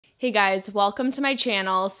Hey guys, welcome to my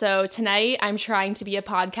channel. So tonight I'm trying to be a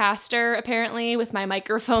podcaster apparently with my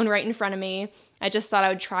microphone right in front of me. I just thought I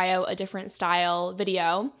would try out a different style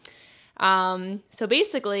video. So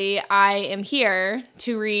basically I am here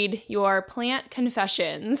to read your plant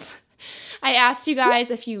confessions. I asked you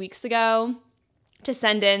guys a few weeks ago to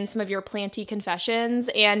send in some of your planty confessions,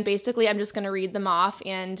 and basically I'm just going to read them off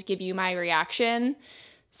and give you my reaction.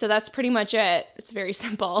 So that's pretty much it. It's very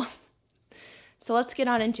simple. So let's get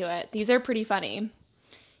on into it. These are pretty funny,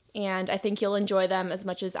 and I think you'll enjoy them as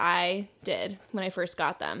much as I did when I first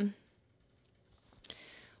got them.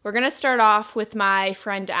 We're gonna start off with my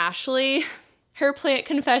friend Ashley. Her plant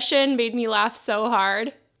confession made me laugh so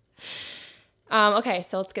hard. Okay,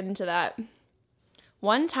 so let's get into that.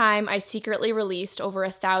 One time I secretly released over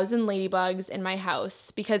 1,000 ladybugs in my house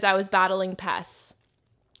because I was battling pests.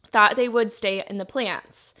 Thought they would stay in the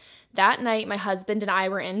plants. That night, my husband and I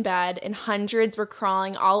were in bed, and hundreds were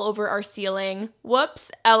crawling all over our ceiling. Whoops,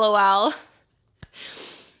 LOL.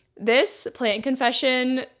 This plant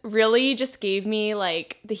confession really just gave me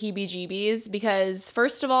like the heebie-jeebies because,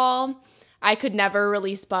 first of all, I could never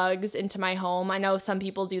release bugs into my home. I know some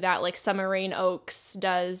people do that, like Summer Rain Oaks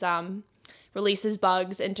does, releases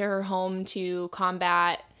bugs into her home to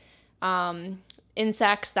combat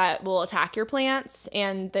insects that will attack your plants,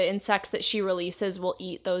 and the insects that she releases will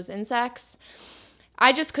eat those insects.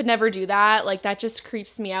 I just could never do that. Like, that just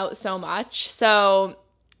creeps me out so much. So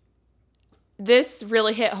this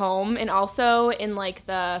really hit home. And also in like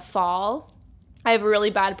the fall, I have a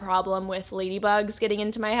really bad problem with ladybugs getting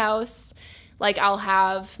into my house. Like, I'll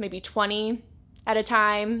have maybe 20 at a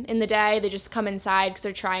time in the day. They just come inside because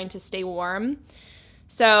they're trying to stay warm.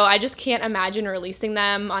 So I just can't imagine releasing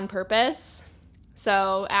them on purpose.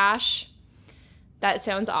 So, Ash, that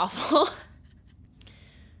sounds awful.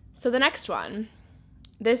 So the next one.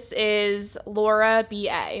 This is Laura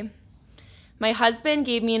B.A. My husband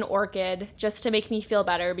gave me an orchid just to make me feel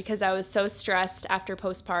better because I was so stressed after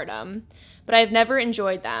postpartum. But I've never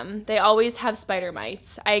enjoyed them. They always have spider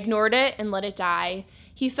mites. I ignored it and let it die.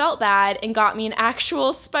 He felt bad and got me an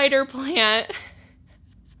actual spider plant.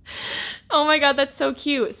 Oh my god, that's so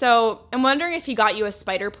cute. So I'm wondering if he got you a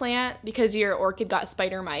spider plant because your orchid got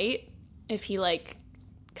spider mite, if he like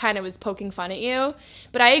kind of was poking fun at you.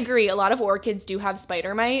 But I agree, a lot of orchids do have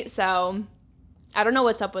spider mite, so I don't know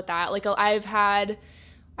what's up with that. Like,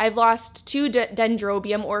 I've lost 2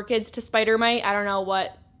 dendrobium orchids to spider mite. I don't know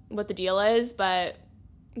what the deal is, but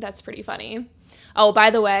that's pretty funny. Oh, by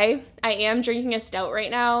the way, I am drinking a stout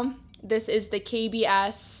right now. This is the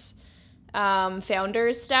KBS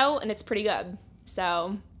Founders Stout, and it's pretty good.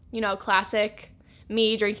 So, you know, classic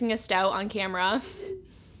me drinking a stout on camera.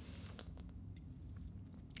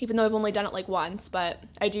 Even though I've only done it like once, but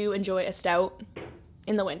I do enjoy a stout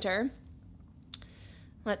in the winter.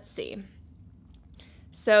 Let's see.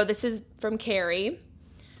 So this is from Carrie.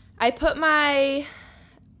 I put my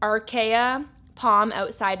Archaea palm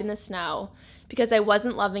outside in the snow because I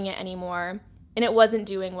wasn't loving it anymore, and it wasn't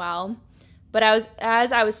doing well. But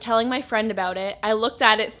as I was telling my friend about it, I looked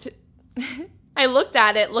at it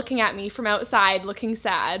looking at me from outside, looking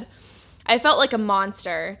sad. I felt like a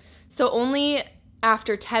monster. So only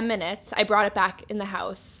after 10 minutes, I brought it back in the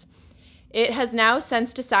house. It has now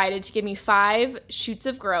since decided to give me 5 shoots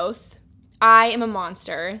of growth. I am a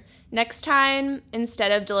monster. Next time,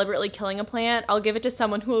 instead of deliberately killing a plant, I'll give it to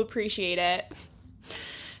someone who will appreciate it.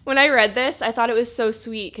 When I read this, I thought it was so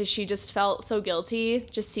sweet because she just felt so guilty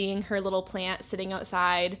just seeing her little plant sitting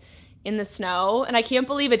outside in the snow. And I can't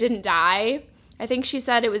believe it didn't die. I think she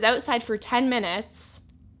said it was outside for 10 minutes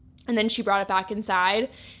and then she brought it back inside.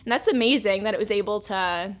 And that's amazing that it was able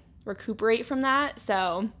to recuperate from that.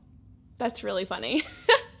 So that's really funny.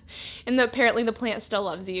 And apparently the plant still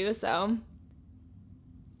loves you, so.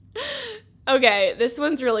 Okay, this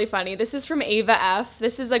one's really funny. This is from Ava F.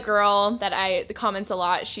 This is a girl that comments a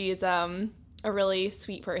lot. She's a really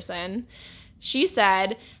sweet person. She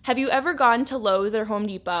said, have you ever gone to Lowe's or Home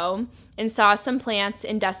Depot and saw some plants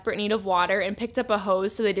in desperate need of water and picked up a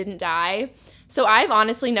hose so they didn't die? So I've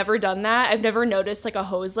honestly never done that. I've never noticed like a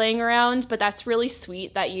hose laying around, but that's really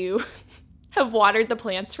sweet that you have watered the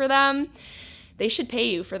plants for them. They should pay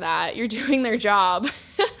you for that. You're doing their job.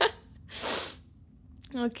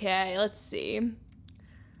 Okay, let's see.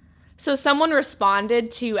 So someone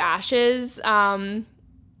responded to Ash's,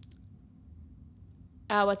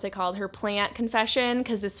 what's it called? Her plant confession,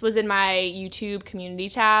 because this was in my YouTube community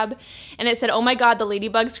tab. And it said, oh my God, the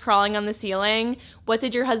ladybug's crawling on the ceiling. What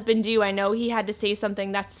did your husband do? I know he had to say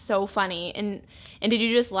something. That's so funny. And did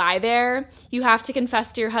you just lie there? You have to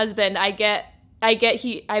confess to your husband. I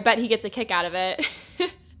bet he gets a kick out of it.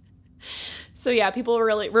 So yeah,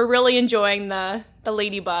 we're really enjoying the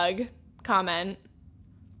ladybug comment.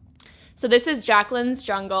 So this is Jacqueline's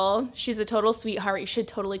Jungle. She's a total sweetheart. You should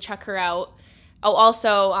totally check her out. Oh,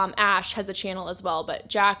 also, Ash has a channel as well, but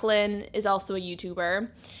Jacqueline is also a YouTuber.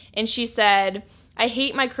 And she said, I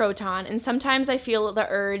hate my croton, and sometimes I feel the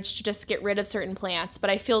urge to just get rid of certain plants,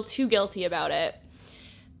 but I feel too guilty about it.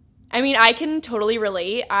 I mean, I can totally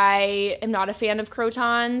relate. I am not a fan of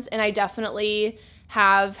crotons, and I definitely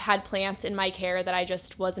have had plants in my care that I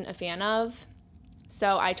just wasn't a fan of.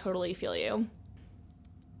 So I totally feel you.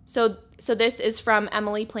 So this is from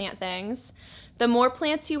Emily Plant Things. The more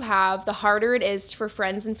plants you have, the harder it is for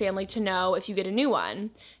friends and family to know if you get a new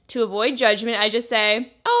one. To avoid judgment, I just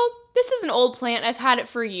say, oh, this is an old plant. I've had it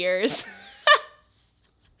for years.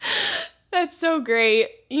 That's so great.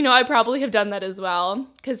 You know, I probably have done that as well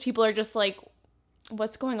because people are just like,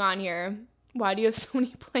 what's going on here? Why do you have so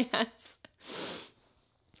many plants?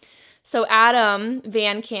 So Adam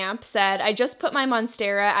Van Camp said, I just put my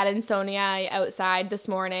Monstera at Insomnia outside this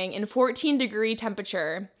morning in 14-degree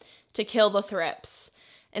temperature to kill the thrips.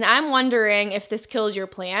 And I'm wondering if this kills your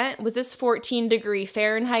plant. Was this 14-degree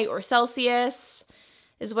Fahrenheit or Celsius?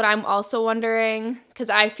 Is what I'm also wondering. Because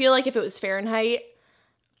I feel like if it was Fahrenheit,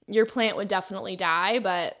 your plant would definitely die.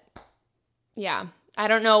 But yeah, I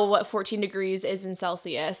don't know what 14 degrees is in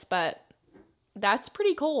Celsius, but that's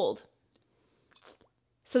pretty cold.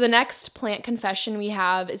 So the next plant confession we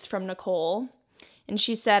have is from Nicole. And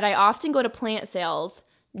she said, I often go to plant sales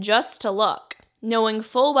just to look, knowing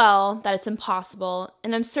full well that it's impossible,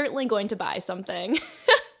 and I'm certainly going to buy something.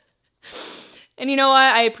 And you know what?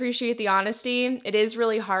 I appreciate the honesty. It is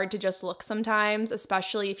really hard to just look sometimes,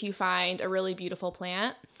 especially if you find a really beautiful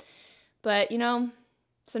plant. But, you know,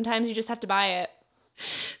 sometimes you just have to buy it.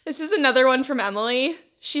 This is another one from Emily.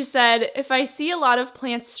 She said, if I see a lot of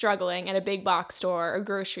plants struggling at a big box store or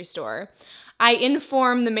grocery store, I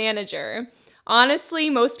inform the manager. Honestly,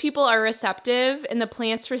 most people are receptive and the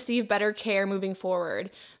plants receive better care moving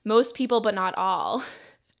forward. Most people, but not all.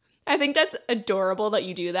 I think that's adorable that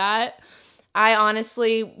you do that. I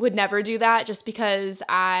honestly would never do that just because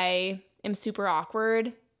I am super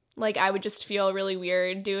awkward. Like, I would just feel really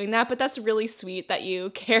weird doing that, but that's really sweet that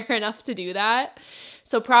you care enough to do that.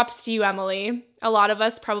 So props to you, Emily. A lot of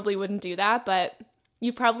us probably wouldn't do that, but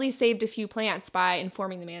you probably saved a few plants by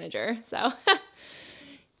informing the manager. So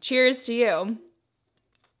cheers to you.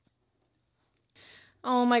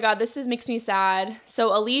 Oh my God, this makes me sad.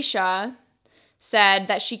 So Alicia said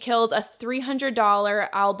that she killed a $300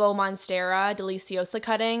 Albo Monstera deliciosa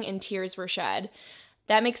cutting and tears were shed.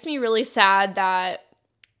 That makes me really sad that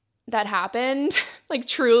happened. Like,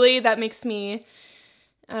 truly, that makes me,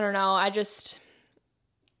 I don't know,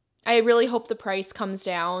 I really hope the price comes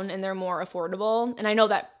down and they're more affordable. And I know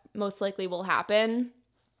that most likely will happen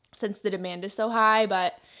since the demand is so high,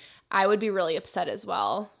 but I would be really upset as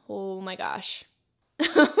well. Oh my gosh.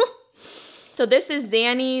 So this is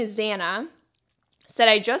Xana. Said,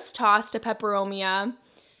 I just tossed a Peperomia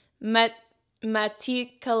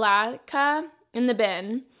maticulaca in the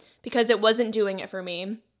bin because it wasn't doing it for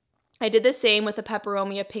me. I did the same with a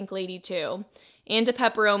Peperomia Pink Lady too, and a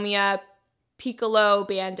Peperomia Piccolo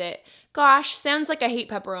Bandit. Gosh, sounds like I hate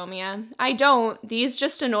Peperomia. I don't. These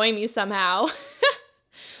just annoy me somehow.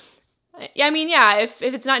 I mean, yeah, if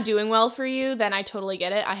it's not doing well for you, then I totally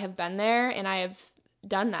get it. I have been there, and I have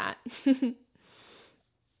done that.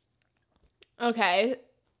 Okay,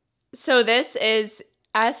 so this is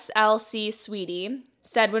SLC Sweetie.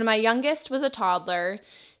 Said, when my youngest was a toddler,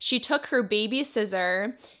 she took her baby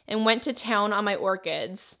scissor and went to town on my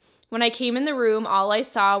orchids. When I came in the room, all I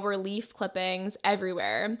saw were leaf clippings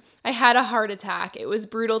everywhere. I had a heart attack. It was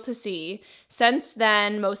brutal to see. Since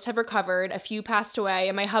then, most have recovered. A few passed away,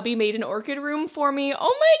 and my hubby made an orchid room for me.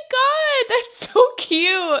 Oh my God, that's so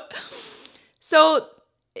cute. So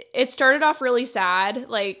it started off really sad.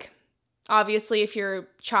 Like, obviously, if your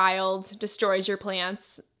child destroys your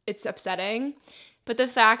plants, it's upsetting. But the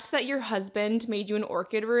fact that your husband made you an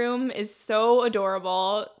orchid room is so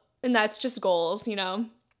adorable. And that's just goals, you know?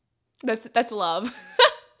 That's love.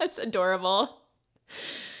 That's adorable.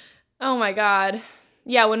 Oh my God.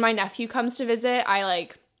 Yeah, when my nephew comes to visit, I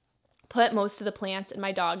put most of the plants in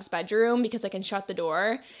my dog's bedroom because I can shut the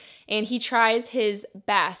door. And he tries his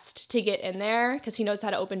best to get in there because he knows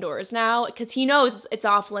how to open doors now because he knows it's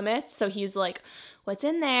off limits. So he's like, what's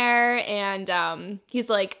in there? And he's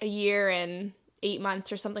like a year and 8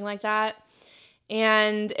 months or something like that.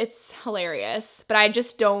 And it's hilarious, but I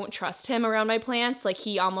just don't trust him around my plants. Like,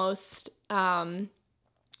 he almost ruined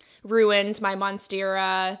my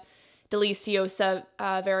Monstera deliciosa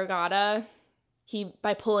variegata.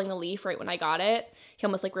 by pulling the leaf right when I got it. He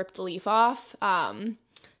almost like ripped the leaf off.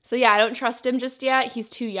 So yeah, I don't trust him just yet. He's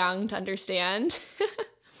too young to understand.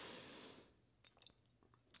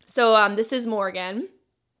 So this is Morgan.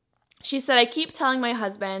 She said, I keep telling my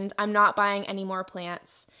husband I'm not buying any more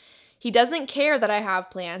plants. He doesn't care that I have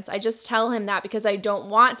plants. I just tell him that because I don't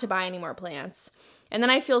want to buy any more plants. And then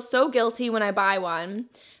I feel so guilty when I buy one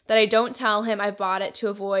that I don't tell him I've bought it to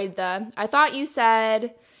avoid the, I thought you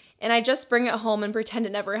said, and I just bring it home and pretend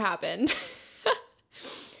it never happened.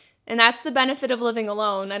 And that's the benefit of living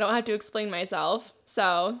alone. I don't have to explain myself.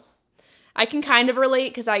 So I can kind of relate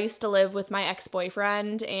because I used to live with my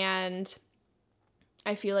ex-boyfriend, and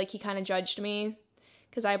I feel like he kind of judged me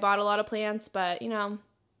because I bought a lot of plants, but you know,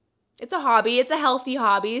 it's a hobby. It's a healthy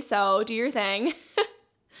hobby, so do your thing.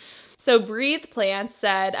 So Breathe Plants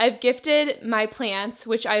said, I've gifted my plants,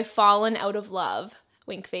 which I've fallen out of love.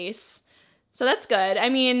 Wink face. So that's good. I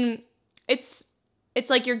mean, it's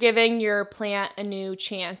like you're giving your plant a new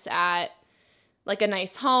chance at like a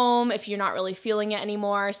nice home if you're not really feeling it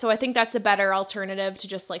anymore. So I think that's a better alternative to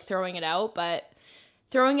just like throwing it out, but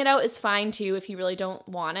throwing it out is fine too if you really don't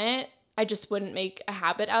want it. I just wouldn't make a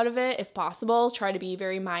habit out of it if possible. Try to be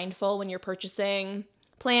very mindful when you're purchasing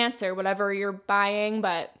plants or whatever you're buying,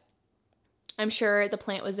 but I'm sure the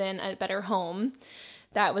plant was in a better home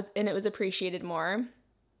and it was appreciated more.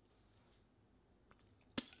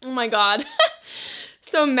 Oh my God.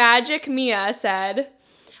 So Magic Mia said,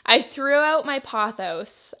 I threw out my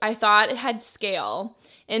pothos. I thought it had scale.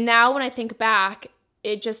 And now when I think back,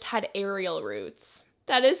 it just had aerial roots.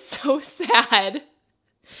 That is so sad.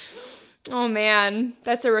 Oh man,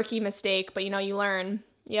 that's a rookie mistake, but you know, you learn.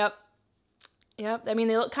 Yep. I mean,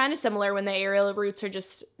 they look kind of similar when the aerial roots are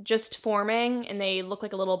just forming and they look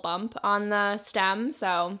like a little bump on the stem.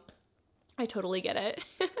 So I totally get it.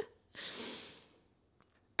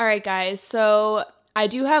 All right, guys. So I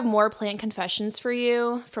do have more plant confessions for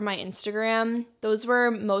you from my Instagram. Those were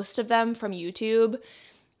most of them from YouTube,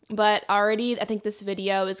 but already I think this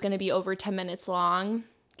video is going to be over 10 minutes long,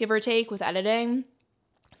 give or take, with editing.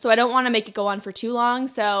 So I don't want to make it go on for too long.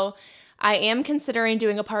 So I am considering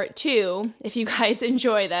doing a part 2 if you guys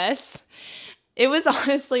enjoy this. It was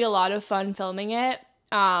honestly a lot of fun filming it.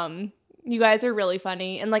 You guys are really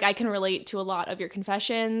funny, and like I can relate to a lot of your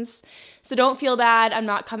confessions. So don't feel bad. I'm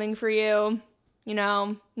not coming for you. You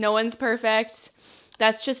know, no one's perfect.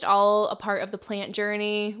 That's just all a part of the plant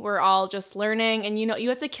journey. We're all just learning, and you know, you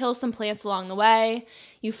have to kill some plants along the way.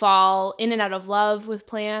 You fall in and out of love with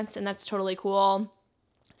plants, and that's totally cool.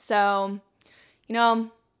 So, you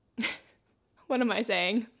know, what am I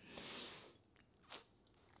saying?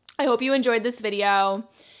 I hope you enjoyed this video,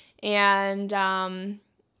 and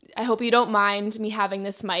I hope you don't mind me having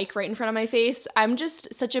this mic right in front of my face. I'm just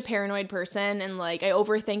such a paranoid person, and like I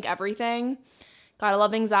overthink everything. Got a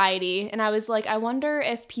lot of anxiety, and I was like, I wonder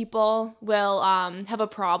if people will have a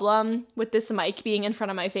problem with this mic being in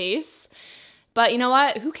front of my face. But you know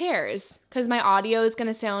what? Who cares? Because my audio is going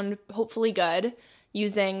to sound hopefully good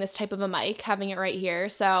using this type of a mic, having it right here.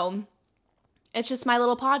 So it's just my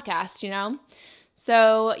little podcast, you know?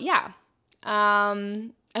 So yeah,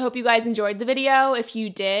 I hope you guys enjoyed the video. If you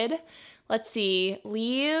did, let's see,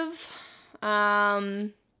 leave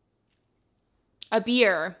a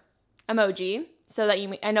beer emoji so that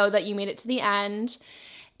I know that you made it to the end.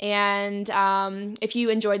 And if you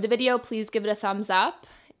enjoyed the video, please give it a thumbs up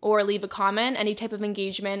or leave a comment. Any type of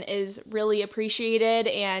engagement is really appreciated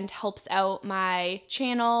and helps out my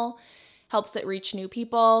channel, helps it reach new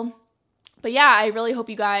people. But yeah, I really hope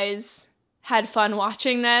you guys had fun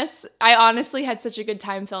watching this. I honestly had such a good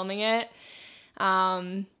time filming it.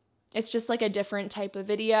 It's just like a different type of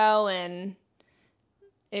video, and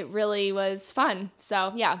it really was fun.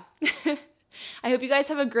 So yeah. I hope you guys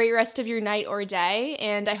have a great rest of your night or day,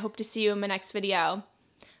 and I hope to see you in my next video.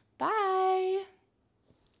 Bye!